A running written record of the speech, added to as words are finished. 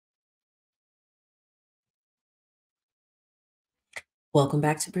Welcome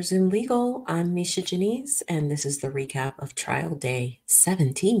back to Presumed Legal. I'm Misha Janice, and this is the recap of Trial Day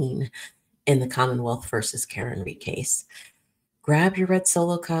 17 in the Commonwealth versus Karen Reed case. Grab your red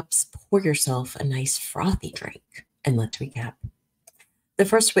solo cups, pour yourself a nice frothy drink, and let's recap. The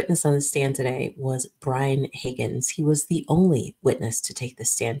first witness on the stand today was Brian Higgins. He was the only witness to take the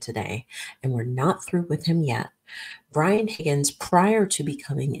stand today, and we're not through with him yet. Brian Higgins, prior to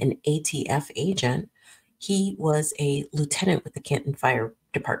becoming an ATF agent, he was a lieutenant with the Canton Fire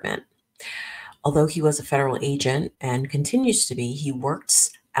Department. Although he was a federal agent and continues to be, he works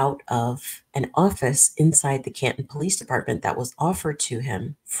out of an office inside the Canton Police Department that was offered to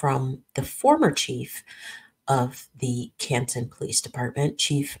him from the former chief of the Canton Police Department,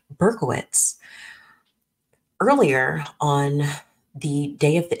 Chief Berkowitz. Earlier on the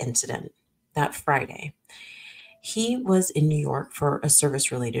day of the incident, that Friday, he was in New York for a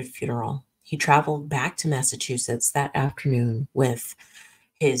service-related funeral. He traveled back to Massachusetts that afternoon with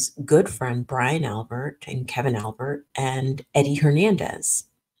his good friend Brian Albert and Kevin Albert and Eddie Hernandez,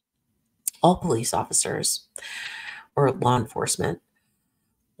 all police officers or law enforcement.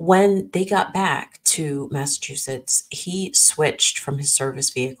 When they got back to Massachusetts, he switched from his service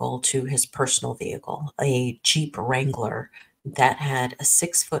vehicle to his personal vehicle, a Jeep Wrangler that had a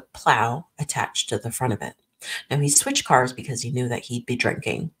 6-foot plow attached to the front of it. Now, he switched cars because he knew that he'd be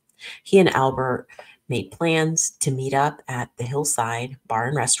drinking. He and Albert made plans to meet up at the Hillside Bar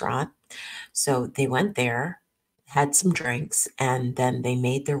and Restaurant. So they went there, had some drinks, and then they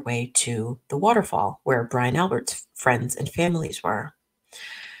made their way to the waterfall where Brian Albert's friends and families were.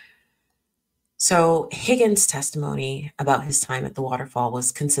 So Higgins' testimony about his time at the waterfall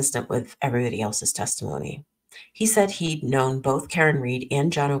was consistent with everybody else's testimony. He said he'd known both Karen Reed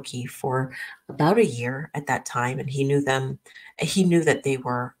and John O'Keefe for about a year at that time, and he knew that they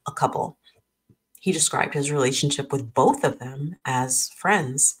were a couple. He described his relationship with both of them as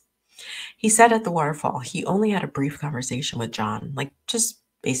friends. He said at the waterfall he only had a brief conversation with John, like just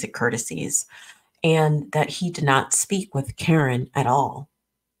basic courtesies, and that he did not speak with Karen at all.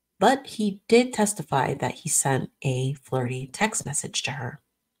 But he did testify that he sent a flirty text message to her,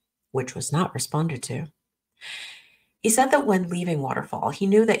 which was not responded to. He said that when leaving Waterfall, he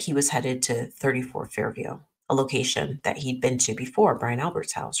knew that he was headed to 34 Fairview, a location that he'd been to before, Brian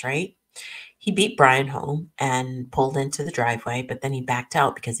Albert's house, right? He beat Brian home and pulled into the driveway, but then he backed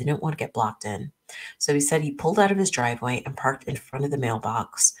out because he didn't want to get blocked in. So he said he pulled out of his driveway and parked in front of the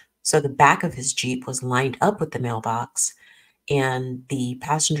mailbox. So the back of his Jeep was lined up with the mailbox, and the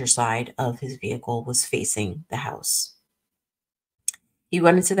passenger side of his vehicle was facing the house. He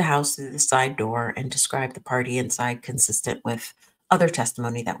went into the house through the side door and described the party inside consistent with other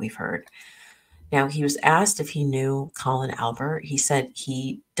testimony that we've heard. Now, he was asked if he knew Colin Albert. He said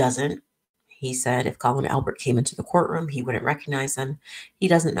he doesn't. He said if Colin Albert came into the courtroom, he wouldn't recognize him. He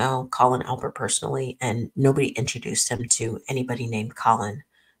doesn't know Colin Albert personally, and nobody introduced him to anybody named Colin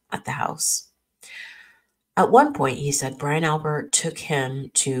at the house. At one point, he said Brian Albert took him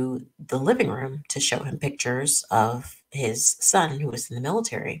to the living room to show him pictures of his son who was in the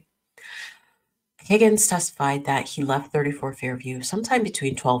military. Higgins testified that he left 34 Fairview sometime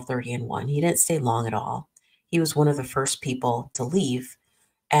between 12:30 and 1. He didn't stay long at all. He was one of the first people to leave,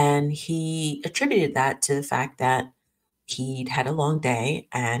 and he attributed that to the fact that he'd had a long day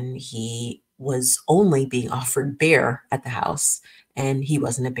and he was only being offered beer at the house, and he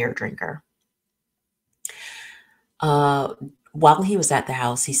wasn't a beer drinker. Uh, while he was at the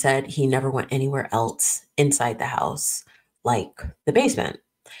house, he said he never went anywhere else inside the house, like the basement.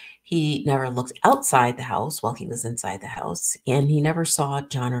 He never looked outside the house while he was inside the house, and he never saw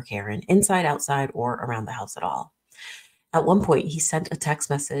John or Karen inside, outside, or around the house at all. At one point, he sent a text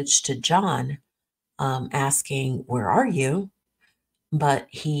message to John asking, "Where are you?" But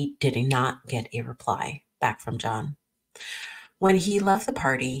he did not get a reply back from John. When he left the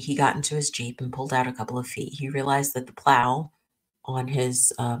party, he got into his Jeep and pulled out a couple of feet. He realized that the plow on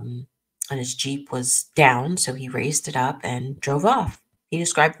his Jeep was down, so he raised it up and drove off. He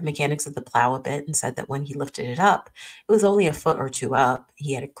described the mechanics of the plow a bit and said that when he lifted it up, it was only a foot or two up.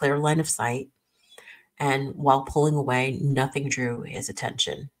 He had a clear line of sight, and while pulling away, nothing drew his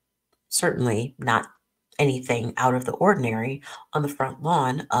attention. Certainly not anything out of the ordinary on the front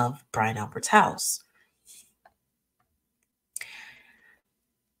lawn of Brian Albert's house.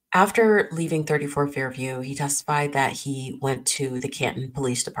 After leaving 34 Fairview, he testified that he went to the Canton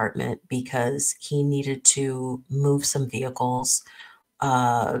Police Department because he needed to move some vehicles.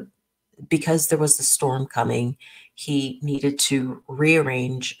 Because there was the storm coming, he needed to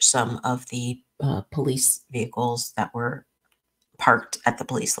rearrange some of the police vehicles that were parked at the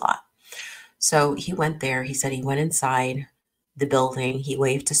police lot. So he went there. He said he went inside the building, he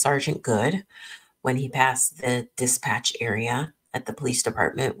waved to Sergeant Good when he passed the dispatch area at the police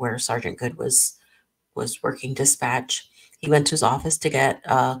department where Sergeant Good was working dispatch. He went to his office to get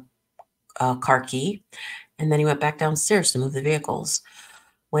a car key, and then he went back downstairs to move the vehicles.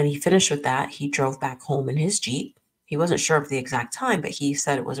 When he finished with that, he drove back home in his Jeep. He wasn't sure of the exact time, but he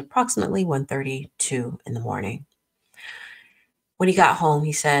said it was approximately 1:32 in the morning. When he got home,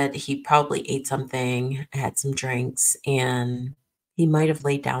 he said he probably ate something, had some drinks, and he might have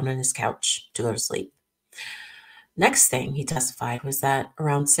laid down on his couch to go to sleep. Next thing he testified was that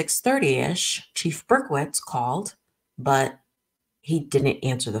around 6:30-ish, Chief Berkowitz called, but he didn't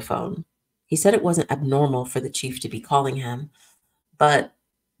answer the phone. He said it wasn't abnormal for the chief to be calling him, but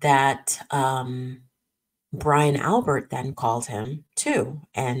that Brian Albert then called him too.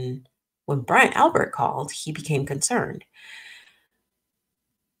 And when Brian Albert called, he became concerned.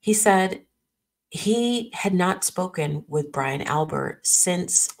 He said he had not spoken with Brian Albert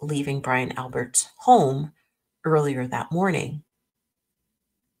since leaving Brian Albert's home earlier that morning.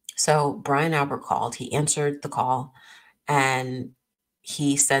 So Brian Albert called, he answered the call, and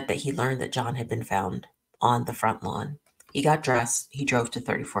he said that he learned that John had been found on the front lawn. He got dressed, he drove to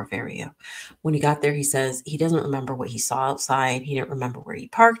 34th area. When he got there, he says he doesn't remember what he saw outside. He didn't remember where he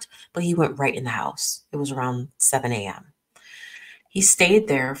parked, but he went right in the house. It was around 7 a.m. He stayed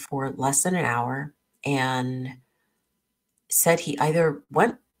there for less than an hour and said he either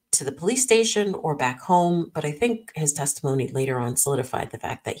went to the police station or back home, but I think his testimony later on solidified the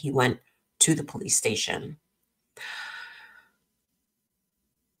fact that he went to the police station.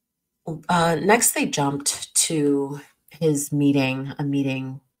 Next, they jumped to his meeting, a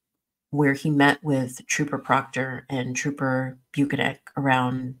meeting where he met with Trooper Proctor and Trooper Buchanan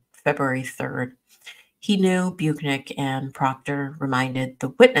around February 3rd. He knew Buchanan and Proctor reminded the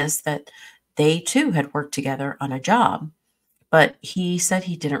witness that they too had worked together on a job, but he said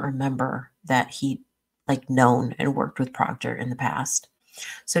he didn't remember that he'd known and worked with Proctor in the past.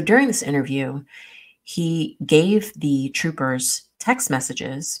 So during this interview, he gave the troopers text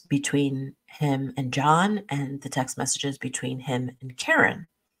messages between him and John and the text messages between him and Karen.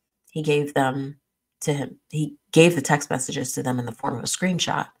 He gave them to him. He gave the text messages to them in the form of a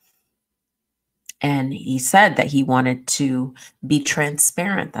screenshot. And he said that he wanted to be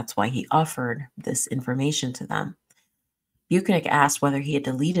transparent. That's why he offered this information to them. Buchanan asked whether he had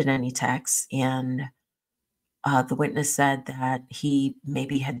deleted any texts, and the witness said that he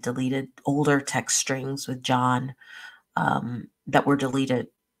maybe had deleted older text strings with John that were deleted,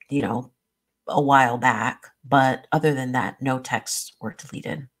 a while back. But other than that, no texts were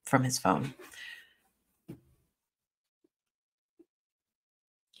deleted from his phone.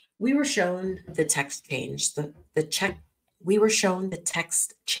 We were shown the text change, we were shown the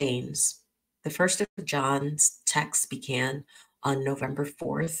text chains. The first of John's texts began on November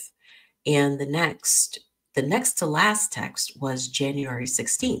 4th, and the next to last text was January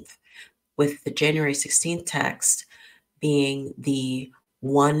 16th, with the January 16th text being the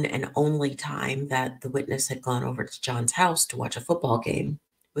one and only time that the witness had gone over to John's house to watch a football game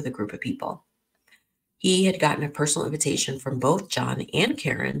with a group of people. He had gotten a personal invitation from both John and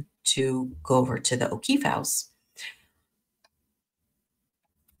Karen to go over to the O'Keefe house.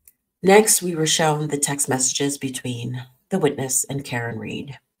 Next, we were shown the text messages between the witness and Karen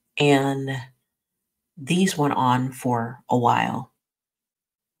Reed, and these went on for a while.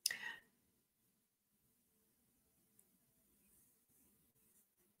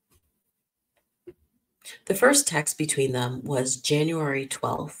 The first text between them was January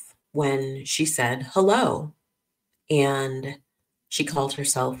 12th, when she said hello, and she called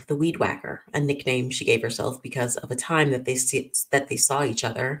herself the Weed Whacker, a nickname she gave herself because of a time that they saw each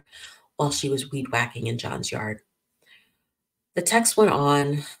other while she was weed whacking in John's yard. The text went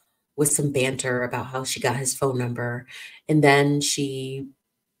on with some banter about how she got his phone number, and then she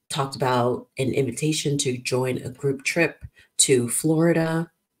talked about an invitation to join a group trip to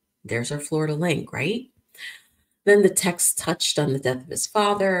Florida. There's our Florida link, right? Then the text touched on the death of his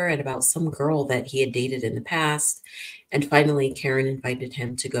father and about some girl that he had dated in the past. And finally, Karen invited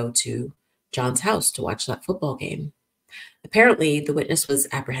him to go to John's house to watch that football game. Apparently, the witness was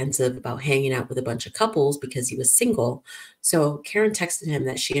apprehensive about hanging out with a bunch of couples because he was single. So Karen texted him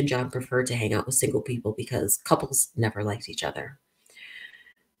that she and John preferred to hang out with single people because couples never liked each other.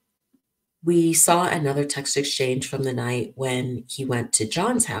 We saw another text exchange from the night when he went to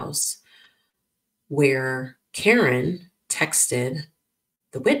John's house, where Karen texted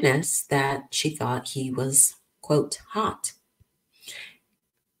the witness that she thought he was, quote, hot.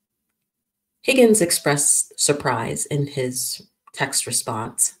 Higgins expressed surprise in his text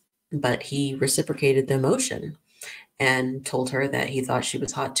response, but he reciprocated the emotion. and told her that he thought she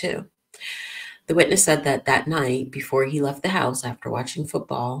was hot too. The witness said that that night, before he left the house after watching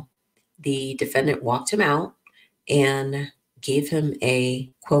football, the defendant walked him out and gave him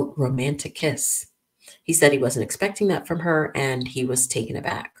a, quote, romantic kiss. He said he wasn't expecting that from her and he was taken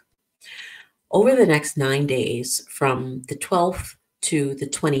aback. Over the next 9 days, from the 12th to the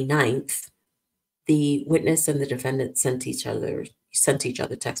 29th, the witness and the defendant sent each other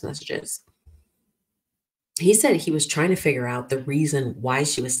text messages. He said he was trying to figure out the reason why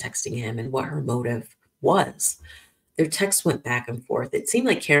she was texting him and what her motive was. Their texts went back and forth. It seemed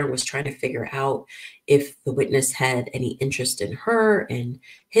like Karen was trying to figure out if the witness had any interest in her, and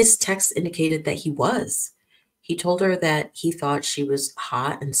his text indicated that he was. He told her that he thought she was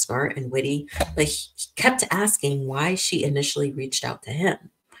hot and smart and witty, but he kept asking why she initially reached out to him.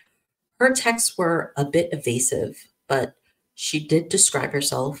 Her texts were a bit evasive, but she did describe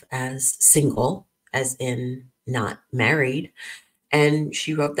herself as single, as in not married. And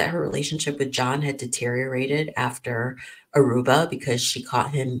she wrote that her relationship with John had deteriorated after Aruba because she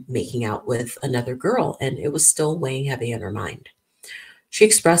caught him making out with another girl, and it was still weighing heavy on her mind. She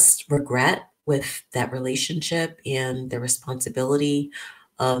expressed regret with that relationship and the responsibility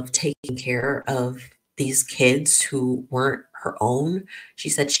of taking care of these kids who weren't her own. She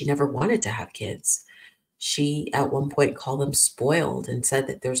said she never wanted to have kids. She, at one point, called them spoiled and said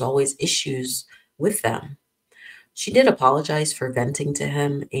that there's always issues with them. She did apologize for venting to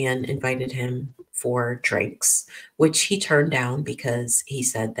him and invited him for drinks, which he turned down because he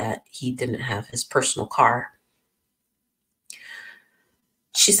said that he didn't have his personal car.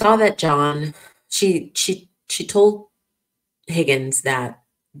 She saw that John, she told Higgins that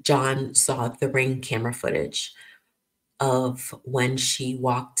John saw the Ring camera footage of when she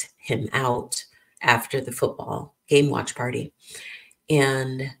walked him out after the football game watch party.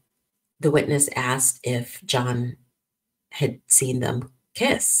 And the witness asked if John had seen them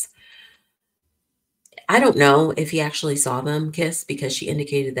kiss. I don't know if he actually saw them kiss because she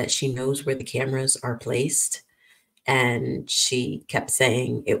indicated that she knows where the cameras are placed, and she kept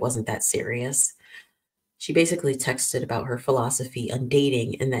saying it wasn't that serious. She basically texted about her philosophy on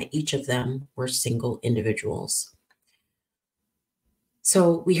dating and that each of them were single individuals.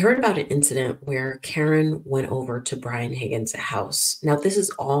 So we heard about an incident where Karen went over to Brian Higgins' house. Now, this is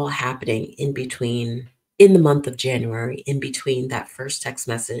all happening in the month of January, in between that first text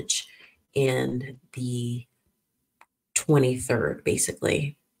message and the 23rd,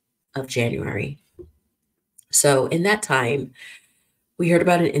 basically, of January. So in that time, we heard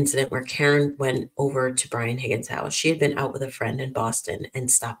about an incident where Karen went over to Brian Higgins' house. She had been out with a friend in Boston and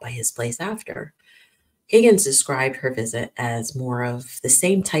stopped by his place after. Higgins described her visit as more of the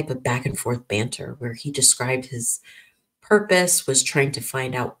same type of back and forth banter, where he described his purpose was trying to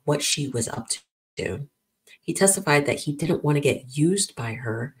find out what she was up to. He testified that he didn't want to get used by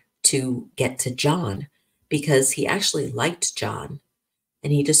her to get to John because he actually liked John,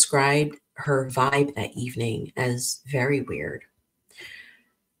 and he described her vibe that evening as very weird.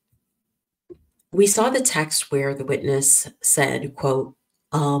 We saw the text where the witness said, quote,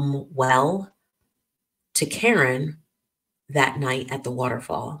 well, to Karen that night at the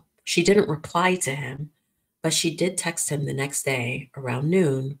waterfall. She didn't reply to him, but she did text him the next day around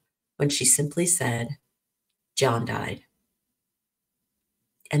noon when she simply said, John died.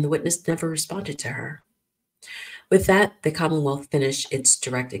 And the witness never responded to her. With that, the Commonwealth finished its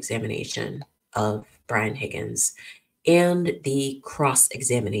direct examination of Brian Higgins, and the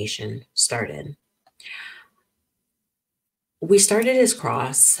cross-examination started. We started his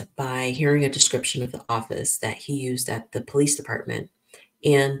cross by hearing a description of the office that he used at the police department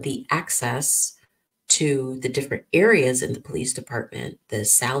and the access to the different areas in the police department, the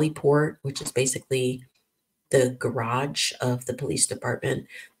Sally Port, which is basically the garage of the police department,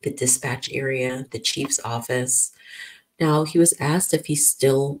 the dispatch area, the chief's office. Now, he was asked if he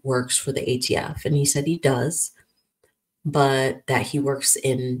still works for the ATF, and he said he does, but that he works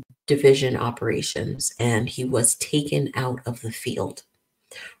in division operations, and he was taken out of the field.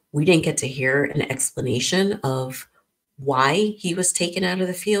 We didn't get to hear an explanation of why he was taken out of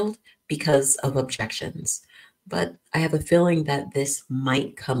the field because of objections, but I have a feeling that this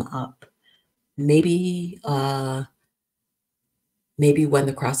might come up. Maybe when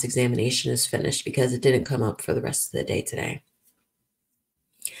the cross-examination is finished, because it didn't come up for the rest of the day today.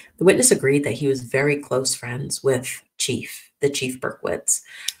 The witness agreed that he was very close friends with the Chief Berkowitz,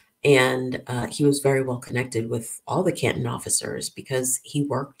 and he was very well connected with all the Canton officers because he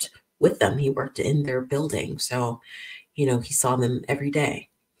worked with them. He worked in their building, so, he saw them every day.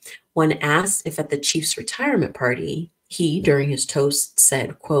 When asked if at the chief's retirement party, he, during his toast,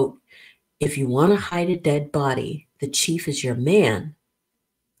 said, quote, If you want to hide a dead body, the chief is your man,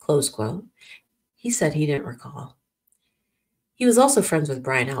 close quote. He said he didn't recall. He was also friends with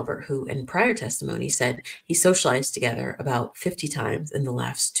Brian Albert, who in prior testimony said he socialized together about 50 times in the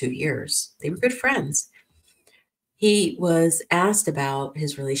last 2 years. They were good friends. He was asked about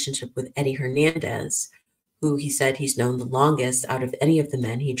his relationship with Eddie Hernandez, who he said he's known the longest out of any of the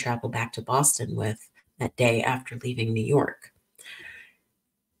men he traveled back to Boston with that day after leaving New York.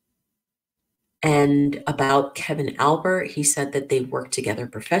 And about Kevin Albert, he said that they worked together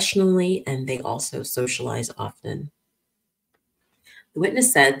professionally and they also socialize often. The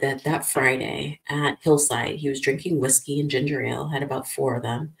witness said that that Friday at Hillside, he was drinking whiskey and ginger ale, had about 4 of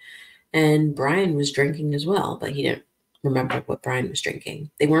them, and Brian was drinking as well, but he didn't remember what Brian was drinking.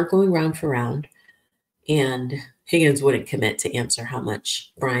 They weren't going round for round, and Higgins wouldn't commit to answer how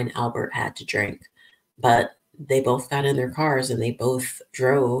much Brian Albert had to drink, but they both got in their cars and they both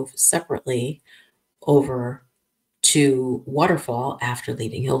drove separately over to Waterfall after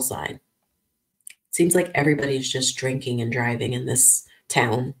leaving Hillside. Seems like everybody's just drinking and driving in this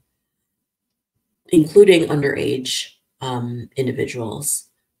town, including underage individuals.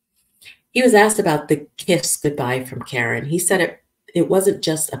 He was asked about the kiss goodbye from Karen. He said it wasn't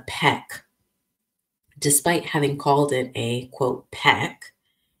just a peck, despite having called it a, quote, peck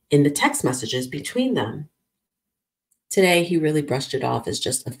in the text messages between them. Today, he really brushed it off as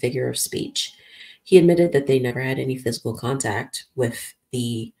just a figure of speech. He admitted that they never had any physical contact with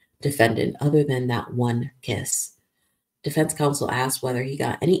the defendant other than that one kiss. Defense counsel asked whether he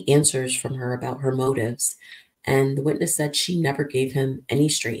got any answers from her about her motives, and the witness said she never gave him any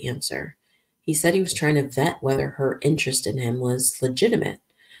straight answer. He said he was trying to vet whether her interest in him was legitimate,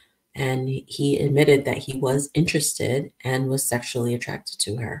 and he admitted that he was interested and was sexually attracted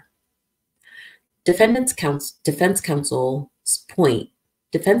to her. Defense counsel's point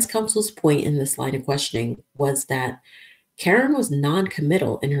in this line of questioning was that Karen was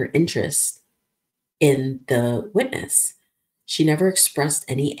non-committal in her interest in the witness. She never expressed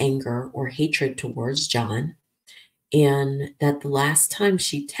any anger or hatred towards John, and that the last time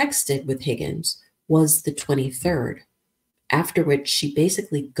she texted with Higgins was the 23rd, after which she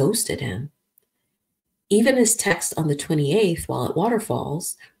basically ghosted him. Even his text on the 28th while at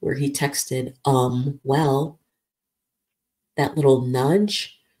Waterfalls, where he texted, well, that little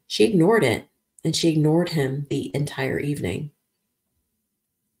nudge, she ignored it, and she ignored him the entire evening.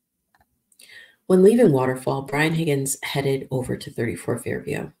 When leaving Waterfall, Brian Higgins headed over to 34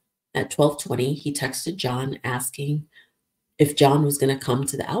 Fairview. At 12:20, he texted John asking if John was going to come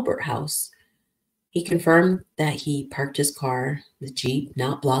to the Albert house. He confirmed that he parked his car, the Jeep,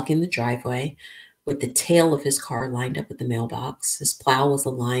 not blocking the driveway, with the tail of his car lined up with the mailbox. His plow was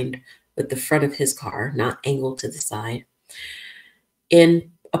aligned with the front of his car, not angled to the side.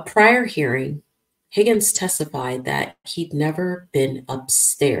 In a prior hearing, Higgins testified that he'd never been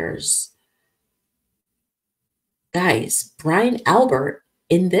upstairs. Guys, Brian Albert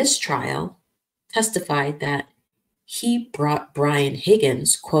in this trial testified that he brought Brian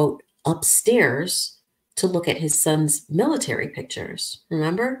Higgins, quote, upstairs to look at his son's military pictures.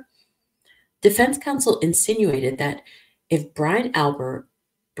 Remember? Defense counsel insinuated that if Brian Albert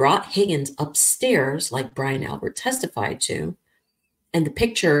brought Higgins upstairs, like Brian Albert testified to, and the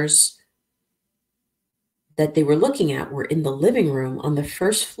pictures that they were looking at were in the living room on the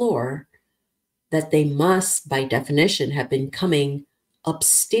first floor, that they must, by definition, have been coming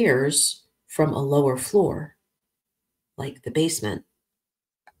upstairs from a lower floor, like the basement.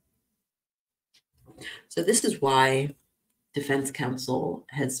 So this is why defense counsel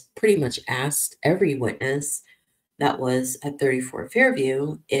has pretty much asked every witness that was at 34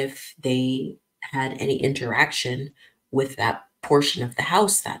 Fairview if they had any interaction with that portion of the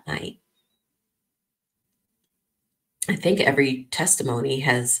house that night. I think every testimony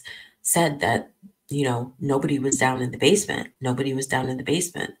has said that, nobody was down in the basement. Nobody was down in the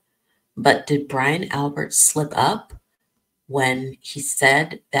basement. But did Brian Albert slip up when he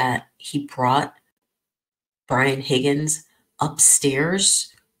said that he brought Brian Higgins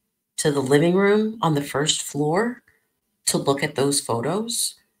upstairs to the living room on the first floor to look at those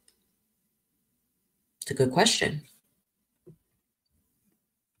photos? It's a good question.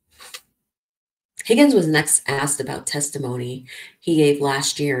 Higgins was next asked about testimony he gave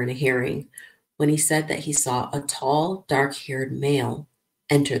last year in a hearing when he said that he saw a tall, dark-haired male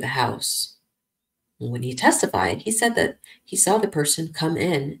enter the house. When he testified, he said that he saw the person come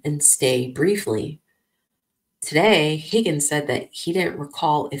in and stay briefly. Today, Higgins said that he didn't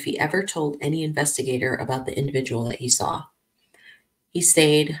recall if he ever told any investigator about the individual that he saw. He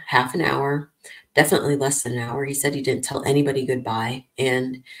stayed half an hour, definitely less than an hour. He said he didn't tell anybody goodbye,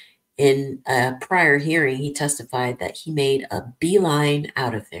 and In a prior hearing, he testified that he made a beeline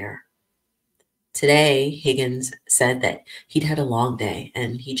out of there. Today, Higgins said that he'd had a long day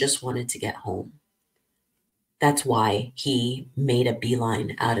and he just wanted to get home. That's why he made a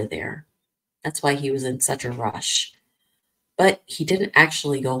beeline out of there. That's why he was in such a rush. But he didn't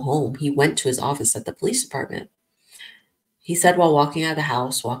actually go home. He went to his office at the police department. He said while walking out of the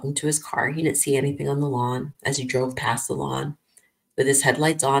house, walking to his car, he didn't see anything on the lawn as he drove past the lawn. With his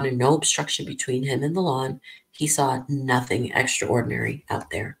headlights on and no obstruction between him and the lawn, he saw nothing extraordinary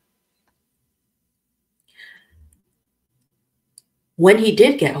out there. When he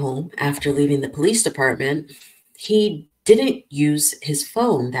did get home after leaving the police department, he didn't use his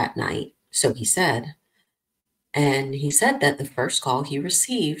phone that night, so he said. And he said that the first call he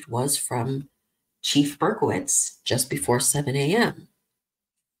received was from Chief Berkowitz just before 7 a.m.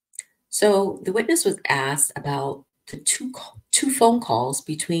 So the witness was asked about the two phone calls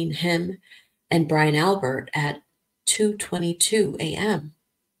between him and Brian Albert at 2:22 a.m.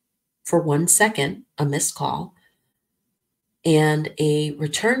 For 1 second, a missed call, and a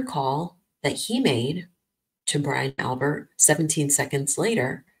return call that he made to Brian Albert 17 seconds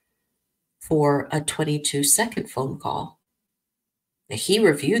later for a 22-second phone call. Now, he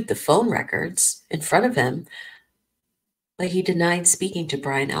reviewed the phone records in front of him, but he denied speaking to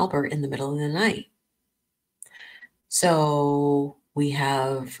Brian Albert in the middle of the night. So we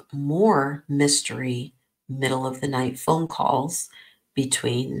have more mystery middle of the night phone calls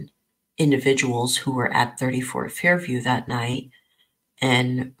between individuals who were at 34 Fairview that night,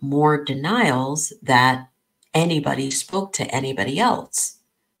 and more denials that anybody spoke to anybody else.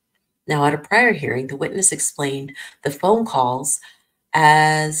 Now, at a prior hearing, the witness explained the phone calls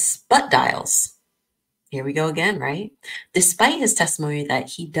as butt dials. Here we go again, right? Despite his testimony that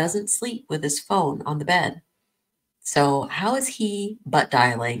he doesn't sleep with his phone on the bed. So how is he butt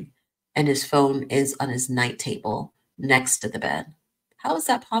dialing and his phone is on his night table next to the bed? How is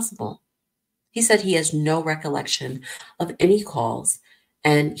that possible? He said he has no recollection of any calls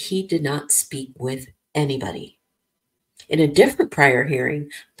and he did not speak with anybody. In a different prior hearing,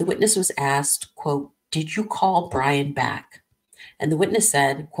 the witness was asked, quote, "Did you call Brian back?" And the witness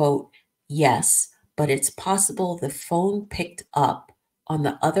said, quote, "Yes, but it's possible the phone picked up on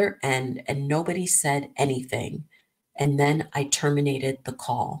the other end and nobody said anything. And then I terminated the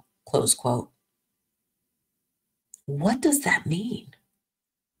call," close quote. What does that mean?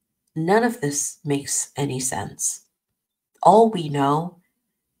 None of this makes any sense. All we know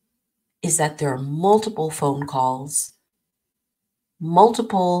is that there are multiple phone calls,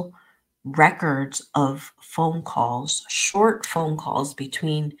 multiple records of phone calls, short phone calls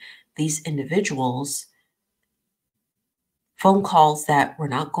between these individuals, phone calls that were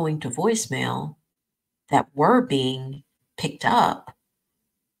not going to voicemail, that were being picked up,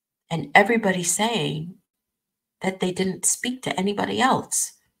 and everybody saying that they didn't speak to anybody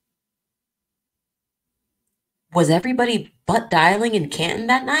else. Was everybody butt dialing in Canton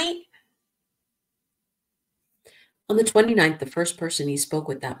that night? On the 29th, the first person he spoke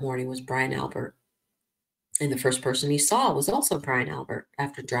with that morning was Brian Albert. And the first person he saw was also Brian Albert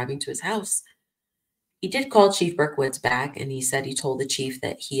after driving to his house. He did call Chief Berkowitz back, and he said he told the chief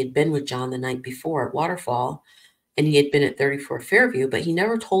that he had been with John the night before at Waterfall, and he had been at 34 Fairview, but he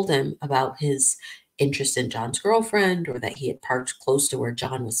never told him about his interest in John's girlfriend, or that he had parked close to where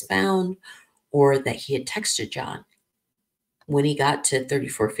John was found, or that he had texted John. When he got to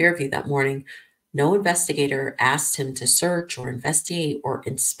 34 Fairview that morning, no investigator asked him to search or investigate or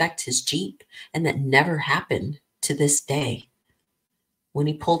inspect his Jeep, and that never happened to this day. When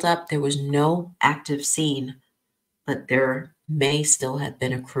he pulled up, there was no active scene, but there may still have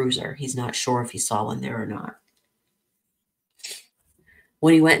been a cruiser. He's not sure if he saw one there or not.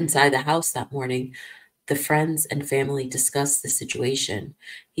 When he went inside the house that morning, the friends and family discussed the situation.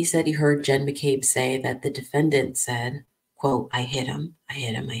 He said he heard Jen McCabe say that the defendant said, quote, "I hit him, I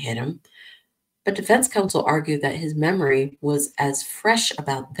hit him, I hit him." But defense counsel argued that his memory was as fresh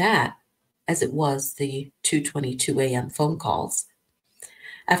about that as it was the 2:22 a.m. phone calls.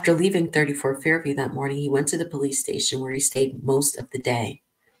 After leaving 34 Fairview that morning, he went to the police station where he stayed most of the day.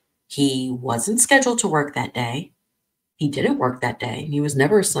 He wasn't scheduled to work that day. He didn't work that day. He was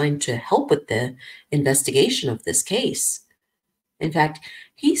never assigned to help with the investigation of this case. In fact,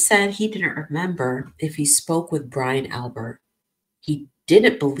 he said he didn't remember if he spoke with Brian Albert. He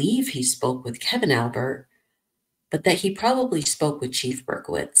didn't believe he spoke with Kevin Albert, but that he probably spoke with Chief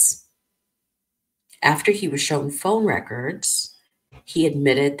Berkowitz. After he was shown phone records, he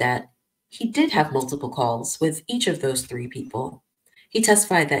admitted that he did have multiple calls with each of those three people. He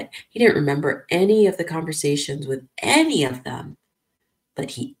testified that he didn't remember any of the conversations with any of them, but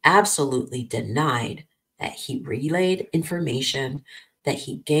he absolutely denied that he relayed information that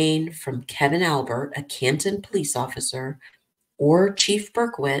he gained from Kevin Albert, a Canton police officer, or Chief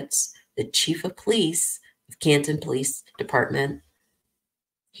Berkowitz, the chief of police of Canton Police Department.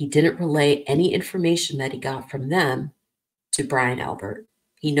 He didn't relay any information that he got from them to Brian Albert.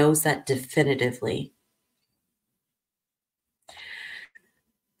 He knows that definitively.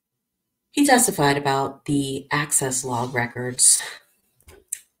 He testified about the access log records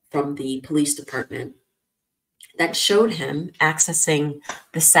from the police department that showed him accessing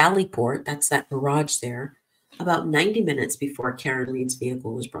the Sally Port, that's that garage there, about 90 minutes before Karen Reed's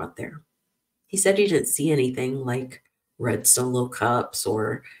vehicle was brought there. He said he didn't see anything like red Solo cups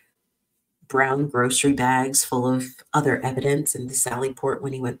or brown grocery bags full of other evidence in the Sally Port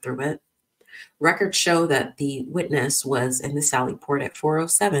when he went through it. Records show that the witness was in the Sally Port at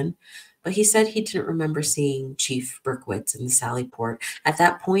 4:07, but he said he didn't remember seeing Chief Berkowitz in the Sally Port at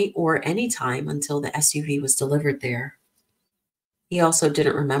that point or any time until the SUV was delivered there. He also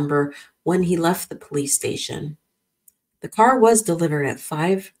didn't remember when he left the police station. The car was delivered at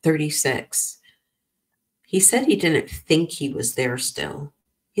 5:36. He said he didn't think he was there still.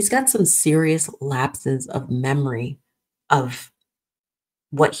 He's got some serious lapses of memory of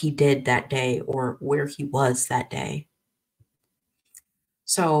what he did that day or where he was that day.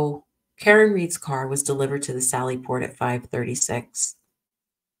 So Karen Reed's car was delivered to the Sally Port at 5:36.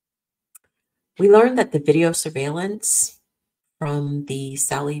 We learned that the video surveillance from the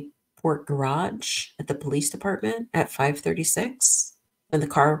Sally Port garage at the police department at 5:36 when the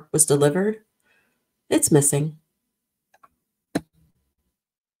car was delivered, it's missing.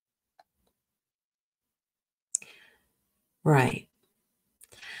 Right.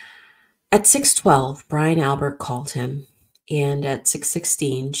 At 6:12, Brian Albert called him, and at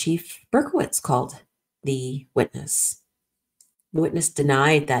 6:16, Chief Berkowitz called the witness. The witness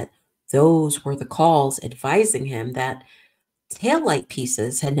denied that those were the calls advising him that taillight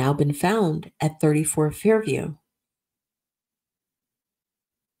pieces had now been found at 34 Fairview.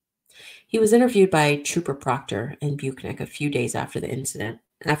 He was interviewed by Trooper Proctor in Buchnick a few days after the incident.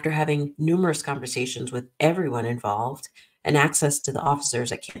 After having numerous conversations with everyone involved and access to the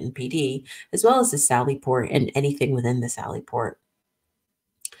officers at Canton PD, as well as the Sally Port and anything within the Sally Port.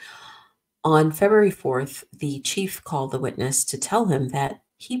 On February 4th, the chief called the witness to tell him that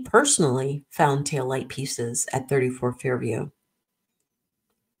he personally found taillight pieces at 34 Fairview.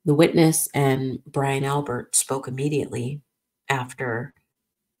 The witness and Brian Albert spoke immediately after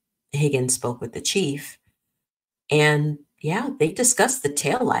Higgins spoke with the chief. And yeah, they discussed the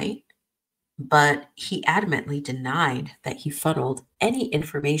taillight, but he adamantly denied that he funneled any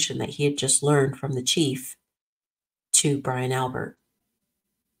information that he had just learned from the chief to Brian Albert.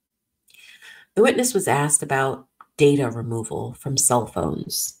 The witness was asked about data removal from cell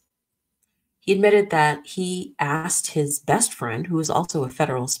phones. He admitted that he asked his best friend, who was also a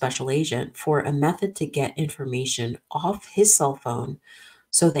federal special agent, for a method to get information off his cell phone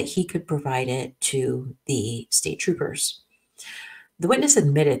so that he could provide it to the state troopers. The witness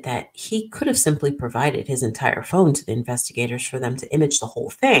admitted that he could have simply provided his entire phone to the investigators for them to image the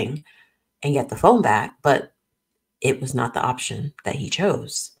whole thing and get the phone back, but it was not the option that he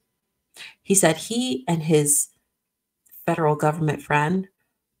chose. He said he and his federal government friend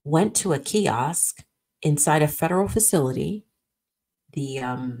went to a kiosk inside a federal facility, the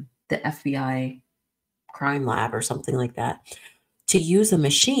FBI crime lab or something like that, to use a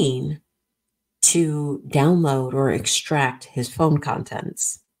machine to download or extract his phone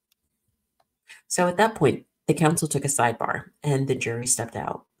contents. So at that point, the counsel took a sidebar and the jury stepped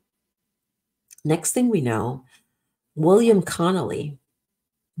out. Next thing we know, William Connolly,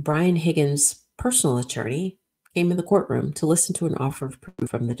 Brian Higgins' personal attorney, came in the courtroom to listen to an offer of proof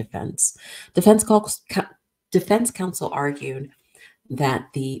from the defense. Defense counsel argued that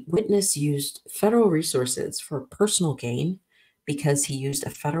the witness used federal resources for personal gain because he used a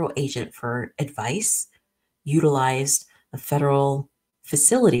federal agent for advice, utilized a federal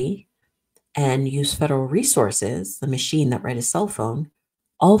facility, and used federal resources, the machine that read his cell phone,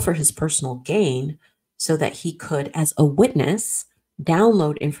 all for his personal gain so that he could, as a witness,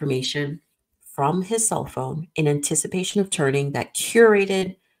 download information from his cell phone in anticipation of turning that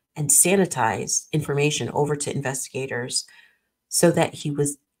curated and sanitized information over to investigators so that he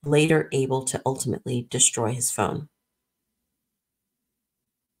was later able to ultimately destroy his phone.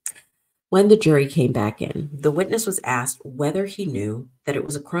 When the jury came back in, the witness was asked whether he knew that it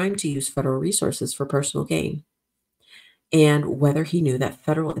was a crime to use federal resources for personal gain and whether he knew that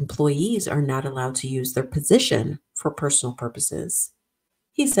federal employees are not allowed to use their position for personal purposes.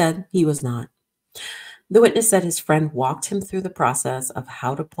 He said he was not. The witness said his friend walked him through the process of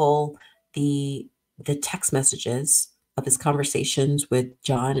how to pull the the text messages of his conversations with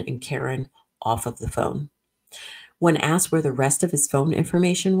John and Karen off of the phone. When asked where the rest of his phone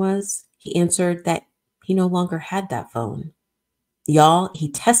information was, he answered that he no longer had that phone. Y'all,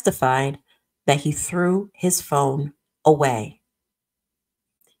 he testified that he threw his phone away.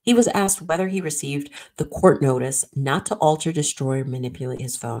 He was asked whether he received the court notice not to alter, destroy, or manipulate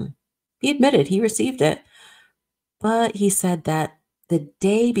his phone. He admitted he received it, but he said that the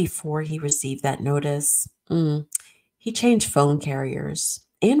day before he received that notice, he changed phone carriers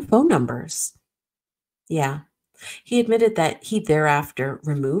and phone numbers. Yeah. He admitted that he thereafter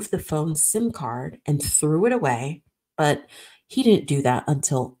removed the phone's SIM card and threw it away, but he didn't do that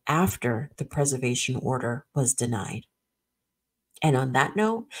until after the preservation order was denied. And on that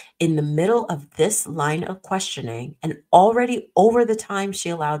note, in the middle of this line of questioning and already over the time she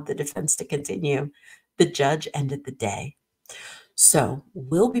allowed the defense to continue, the judge ended the day. So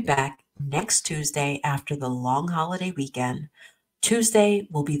we'll be back next Tuesday after the long holiday weekend. Tuesday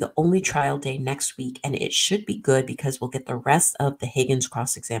will be the only trial day next week, and it should be good because we'll get the rest of the Higgins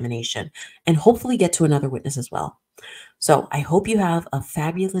cross examination and hopefully get to another witness as well. So I hope you have a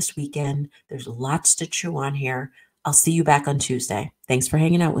fabulous weekend. There's lots to chew on here. I'll see you back on Tuesday. Thanks for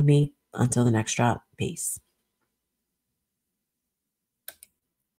hanging out with me. Until the next drop. Peace.